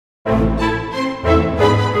Hi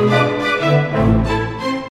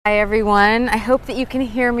everyone, I hope that you can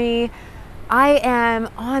hear me. I am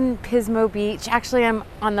on Pismo Beach. Actually, I'm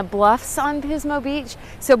on the bluffs on Pismo Beach.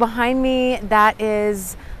 So behind me, that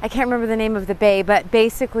is, I can't remember the name of the bay, but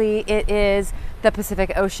basically it is the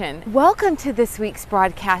Pacific Ocean. Welcome to this week's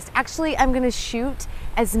broadcast. Actually, I'm going to shoot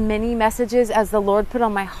as many messages as the Lord put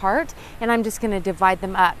on my heart, and I'm just going to divide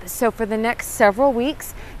them up. So for the next several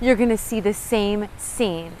weeks, you're going to see the same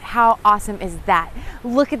scene. How awesome is that?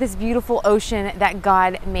 Look at this beautiful ocean that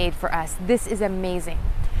God made for us. This is amazing.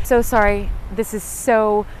 So sorry, this is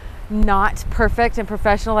so not perfect and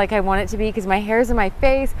professional like I want it to be because my hair's in my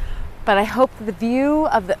face, but I hope the view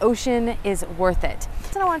of the ocean is worth it.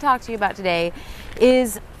 What I want to talk to you about today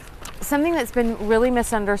is something that's been really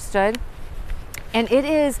misunderstood, and it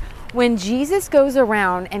is when Jesus goes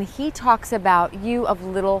around and he talks about you of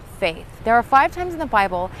little faith. There are 5 times in the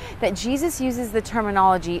Bible that Jesus uses the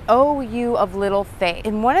terminology, "Oh, you of little faith."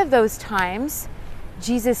 In one of those times,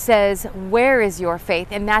 Jesus says, "Where is your faith?"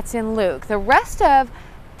 And that's in Luke. The rest of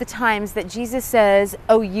the times that Jesus says,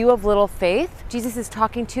 "Oh, you of little faith," Jesus is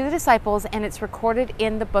talking to the disciples, and it's recorded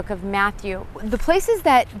in the book of Matthew. The places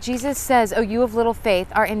that Jesus says, "Oh, you of little faith,"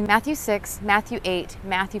 are in Matthew 6, Matthew 8,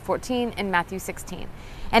 Matthew 14, and Matthew 16.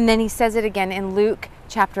 And then he says it again in Luke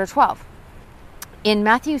chapter 12. In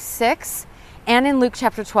Matthew 6 and in Luke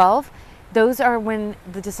chapter 12, those are when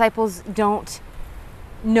the disciples don't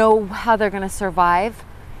know how they're going to survive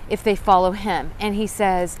if they follow him. And he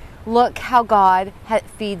says, look how God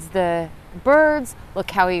feeds the birds.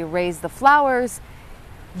 Look how he raised the flowers.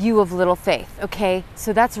 You of little faith. Okay,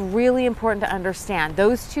 so that's really important to understand.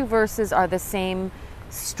 Those 2 verses are the same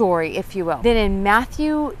story, if you will. Then in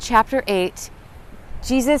Matthew chapter 8,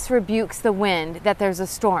 Jesus rebukes the wind that there's a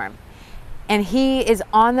storm. And he is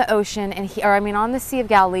on the ocean, on the Sea of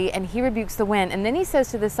Galilee, and he rebukes the wind. And then he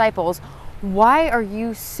says to the disciples, "Why are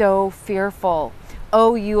you so fearful,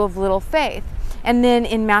 O you of little faith?" And then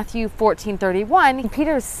in Matthew 14:31,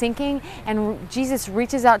 Peter is sinking and Jesus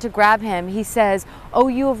reaches out to grab him. He says, "O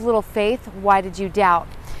you of little faith, why did you doubt?"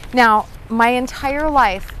 Now, my entire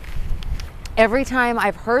life, every time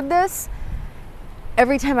I've heard this,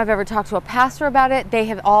 every time I've ever talked to a pastor about it, they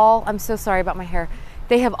have all, I'm so sorry about my hair,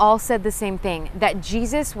 they have all said the same thing, that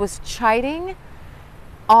Jesus was chiding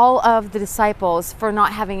all of the disciples for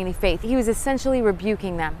not having any faith. He was essentially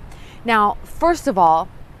rebuking them. Now, first of all,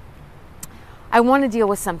 I want to deal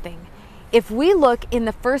with something. If we look in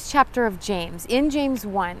the first chapter of James, in James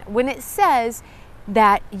 1, when it says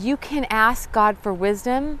that you can ask God for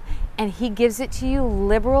wisdom and he gives it to you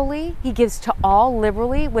liberally, he gives to all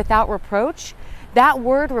liberally without reproach, that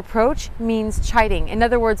word reproach means chiding. In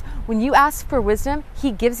other words, when you ask for wisdom,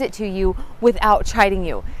 he gives it to you without chiding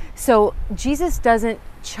you. So Jesus doesn't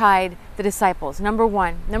chide the disciples, number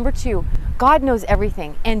 1. Number 2, God knows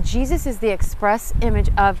everything, and Jesus is the express image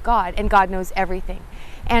of God, and God knows everything.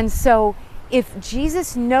 And so if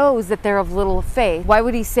Jesus knows that they're of little faith, why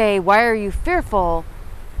would he say, "Why are you fearful,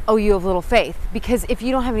 O you of little faith?" Because if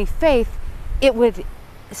you don't have any faith, it would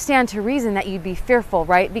stand to reason that you'd be fearful,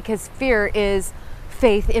 right? Because fear is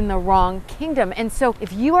faith in the wrong kingdom. And so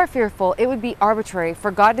if you are fearful, it would be arbitrary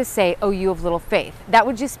for God to say, "Oh, you of little faith." That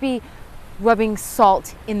would just be rubbing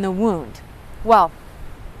salt in the wound. Well,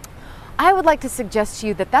 I would like to suggest to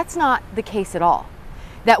you that that's not the case at all.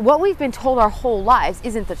 That what we've been told our whole lives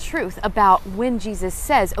isn't the truth about when Jesus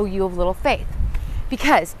says, "Oh, you of little faith."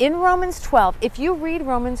 Because in Romans 12, if you read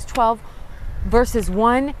Romans 12 verses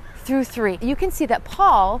 1 through 3, you can see that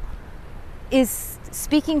Paul is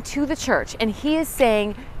speaking to the church, and he is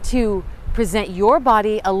saying to present your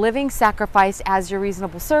body a living sacrifice as your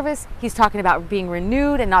reasonable service. He's talking about being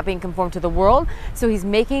renewed and not being conformed to the world. So he's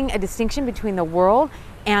making a distinction between the world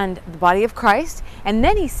and the body of Christ. And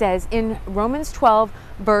then he says in Romans 12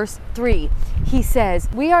 verse 3, he says,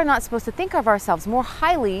 we are not supposed to think of ourselves more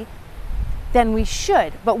highly than we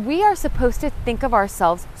should, but we are supposed to think of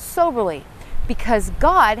ourselves soberly, because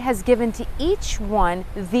God has given to each one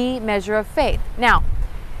the measure of faith. Now,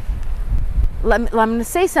 I'm going to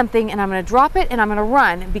say something and I'm going to drop it and I'm going to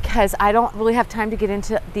run, because I don't really have time to get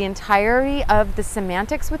into the entirety of the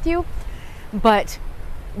semantics with you. But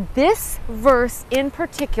this verse in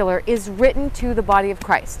particular is written to the body of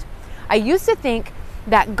Christ. I used to think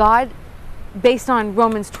that God, based on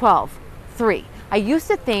Romans 12:3, I used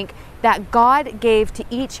to think that God gave to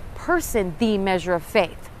each person the measure of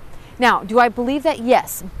faith. Now, do I believe that?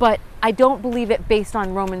 Yes, but I don't believe it based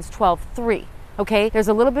on Romans 12:3. Okay, there's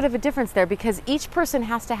a little bit of a difference there, because each person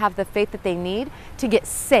has to have the faith that they need to get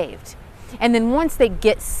saved. And then once they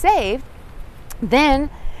get saved, then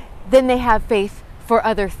they have faith for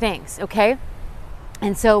other things, okay?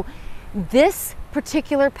 And so this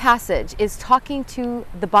particular passage is talking to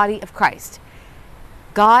the body of Christ.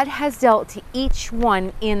 God has dealt to each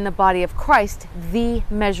one in the body of Christ the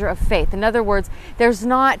measure of faith. In other words, there's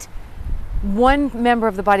not one member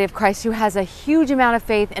of the body of Christ who has a huge amount of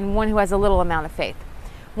faith and one who has a little amount of faith.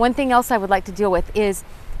 One thing else I would like to deal with is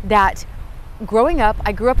that growing up,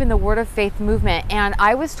 I grew up in the Word of Faith movement, and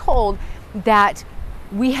I was told that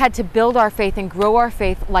we had to build our faith and grow our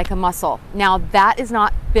faith like a muscle. Now, that is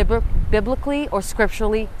not biblically or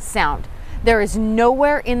scripturally sound. There is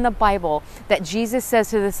nowhere in the Bible that Jesus says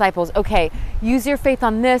to the disciples, okay, use your faith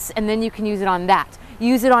on this and then you can use it on that.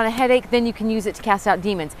 Use it on a headache, then you can use it to cast out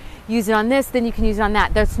demons. Use it on this, then you can use it on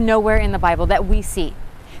that. There's nowhere in the Bible that we see.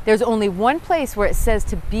 There's only one place where it says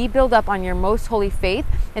to be built up on your most holy faith,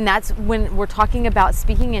 and that's when we're talking about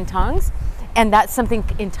speaking in tongues, and that's something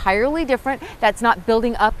entirely different. That's not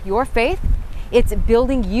building up your faith. It's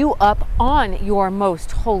building you up on your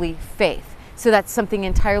most holy faith. So that's something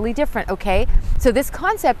entirely different, okay? So this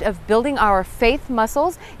concept of building our faith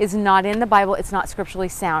muscles is not in the Bible. It's not scripturally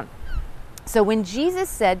sound. So when Jesus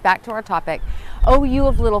said, back to our topic, "Oh, you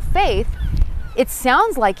of little faith," it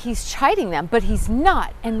sounds like he's chiding them, but he's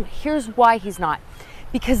not. And here's why he's not.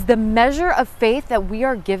 Because the measure of faith that we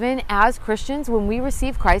are given as Christians when we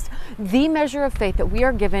receive Christ, the measure of faith that we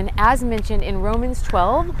are given, as mentioned in Romans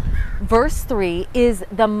 12, verse 3, is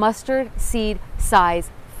the mustard seed size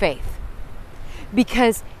faith.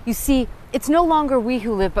 Because you see, it's no longer we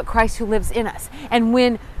who live, but Christ who lives in us. And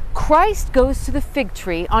when Christ goes to the fig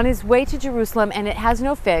tree on his way to Jerusalem and it has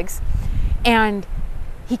no figs, and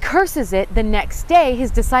he curses it, the next day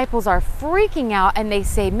his disciples are freaking out and they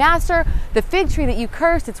say, "Master, the fig tree that you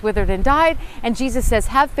cursed, it's withered and died." And Jesus says,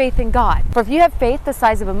 "Have faith in God. For if you have faith the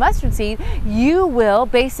size of a mustard seed, you will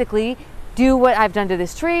basically do what I've done to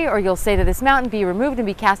this tree, or you'll say to this mountain, be removed and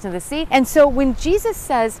be cast into the sea." And so when Jesus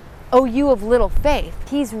says, "Oh, you of little faith,"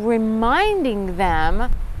 he's reminding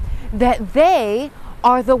them that they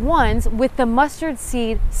are the ones with the mustard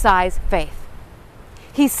seed size faith.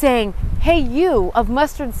 He's saying, hey, you of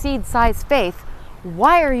mustard seed size faith,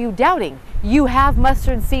 why are you doubting? You have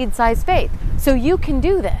mustard seed size faith, so you can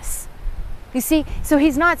do this. You see, so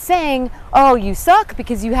he's not saying, oh, you suck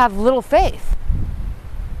because you have little faith.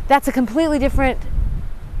 That's a completely different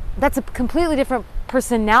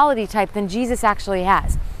personality type than Jesus actually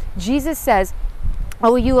has. Jesus says,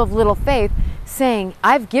 oh, you of little faith, saying,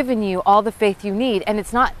 I've given you all the faith you need, and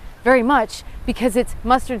it's not very much because it's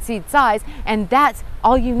mustard seed size, and that's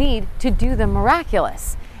all you need to do the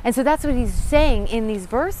miraculous. And so that's what he's saying in these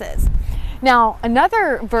verses. Now,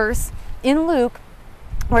 another verse in Luke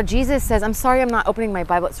where Jesus says, I'm sorry I'm not opening my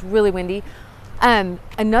Bible, it's really windy.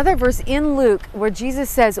 Another verse in Luke where Jesus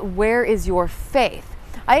says, where is your faith?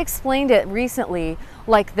 I explained it recently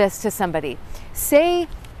like this to somebody. Say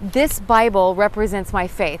this Bible represents my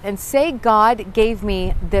faith, and say God gave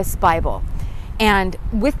me this Bible. And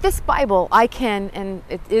with this Bible, I can, and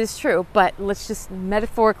it is true, but let's just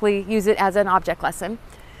metaphorically use it as an object lesson.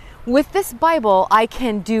 With this Bible, I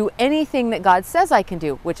can do anything that God says I can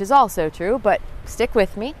do, which is also true, but stick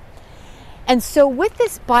with me. And so with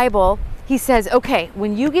this Bible, he says, okay,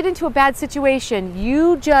 when you get into a bad situation,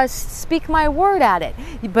 you just speak my word at it.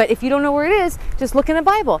 But if you don't know where it is, just look in the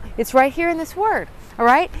Bible. It's right here in this word, all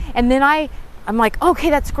right? And then I'm like, okay,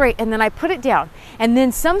 that's great. And then I put it down. And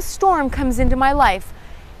then some storm comes into my life.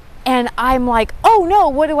 And I'm like, oh no,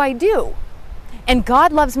 what do I do? And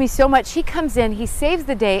God loves me so much. He comes in, he saves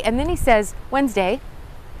the day. And then he says, Wednesday,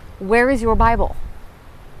 where is your Bible?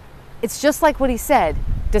 It's just like what he said.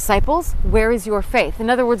 Disciples, where is your faith? In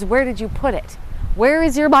other words, where did you put it? Where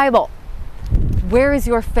is your Bible? Where is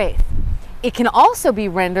your faith? It can also be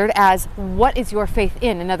rendered as, what is your faith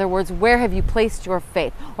in? In other words, where have you placed your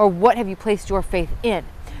faith? Or what have you placed your faith in?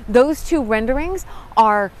 Those two renderings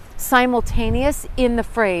are simultaneous in the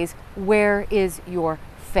phrase, where is your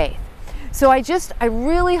faith? So I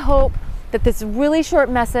really hope that this really short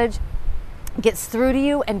message gets through to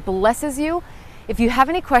you and blesses you. If you have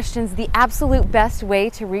any questions, the absolute best way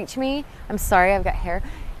to reach me, I'm sorry, I've got hair.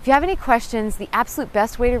 If you have any questions, the absolute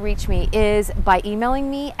best way to reach me is by emailing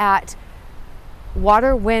me at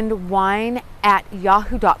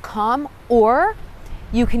waterwindwine@yahoo.com, or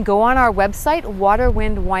you can go on our website,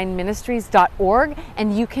 waterwindwineministries.org,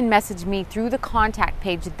 and you can message me through the contact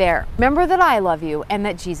page there. Remember that I love you and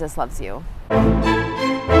that Jesus loves you.